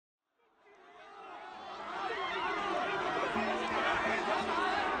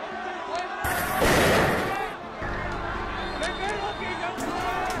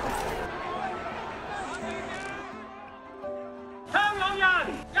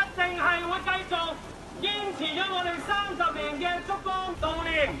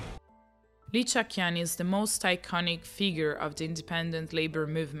Lee Cheuk-yan is the most iconic figure of the independent labor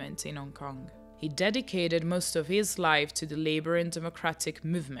movement in Hong Kong. He dedicated most of his life to the labor and democratic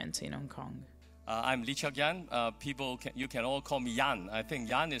movement in Hong Kong. I'm Lee Cheuk-yan. You can all call me Yan. I think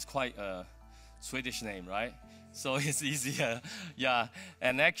Yan is quite a Swedish name, right? So it's easier. Yeah,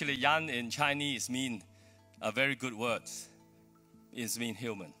 and actually Yan in Chinese means a very good word. It means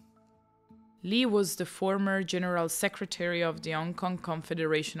human. Lee was the former General Secretary of the Hong Kong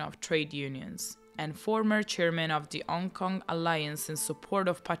Confederation of Trade Unions and former chairman of the Hong Kong Alliance in support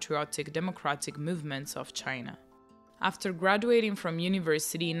of patriotic democratic movements of China. After graduating from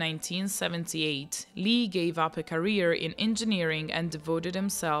university in 1978, Lee gave up a career in engineering and devoted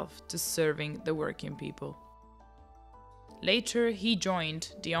himself to serving the working people. Later, he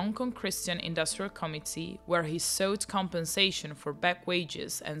joined the Hong Kong Christian Industrial Committee, where he sought compensation for back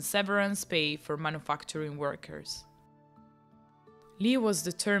wages and severance pay for manufacturing workers. Lee was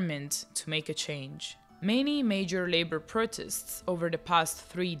determined to make a change. Many major labor protests over the past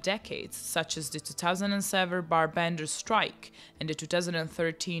 3 decades, such as the 2007 Barbender strike and the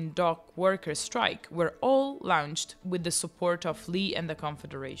 2013 dock workers strike, were all launched with the support of Lee and the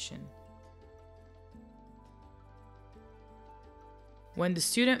Confederation. When the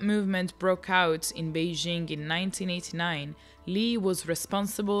student movement broke out in Beijing in 1989, Lee was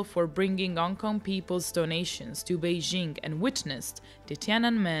responsible for bringing Hong Kong people's donations to Beijing and witnessed the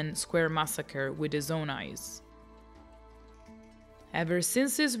Tiananmen Square massacre with his own eyes. Ever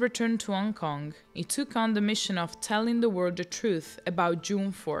since his return to Hong Kong, he took on the mission of telling the world the truth about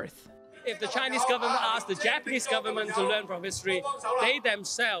June 4th. If the Chinese government asks the Japanese government to learn from history, they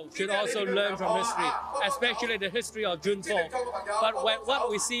themselves should also learn from history, especially the history of June 4th. But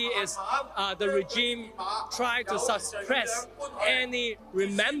what we see is the regime try to suppress any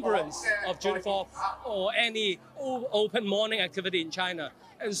remembrance of June 4th or any open mourning activity in China.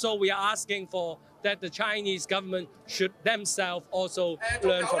 And so we are asking for that the Chinese government should themselves also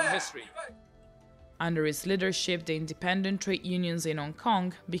learn from history. Under his leadership, the independent trade unions in Hong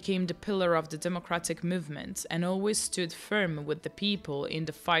Kong became the pillar of the democratic movement and always stood firm with the people in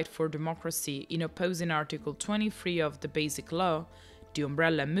the fight for democracy in opposing Article 23 of the Basic Law, the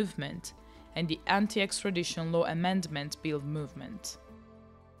Umbrella Movement, and the Anti-Extradition Law Amendment Bill movement.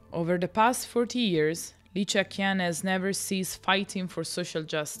 Over the past 40 years, Lee Cheuk-yan has never ceased fighting for social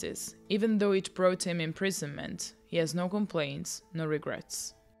justice. Even though it brought him imprisonment, he has no complaints, no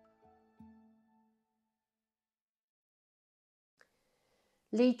regrets.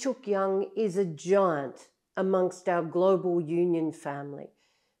 Lee Cheuk-yan is a giant amongst our global union family.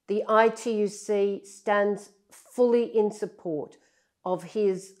 The ITUC stands fully in support of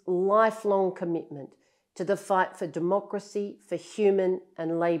his lifelong commitment to the fight for democracy, for human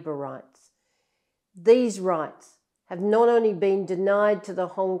and labour rights. These rights have not only been denied to the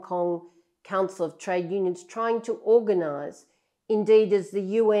Hong Kong Council of Trade Unions trying to organise, indeed as the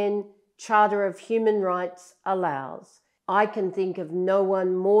UN Charter of Human Rights allows, I can think of no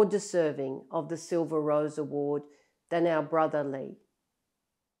one more deserving of the Silver Rose Award than our brother Lee.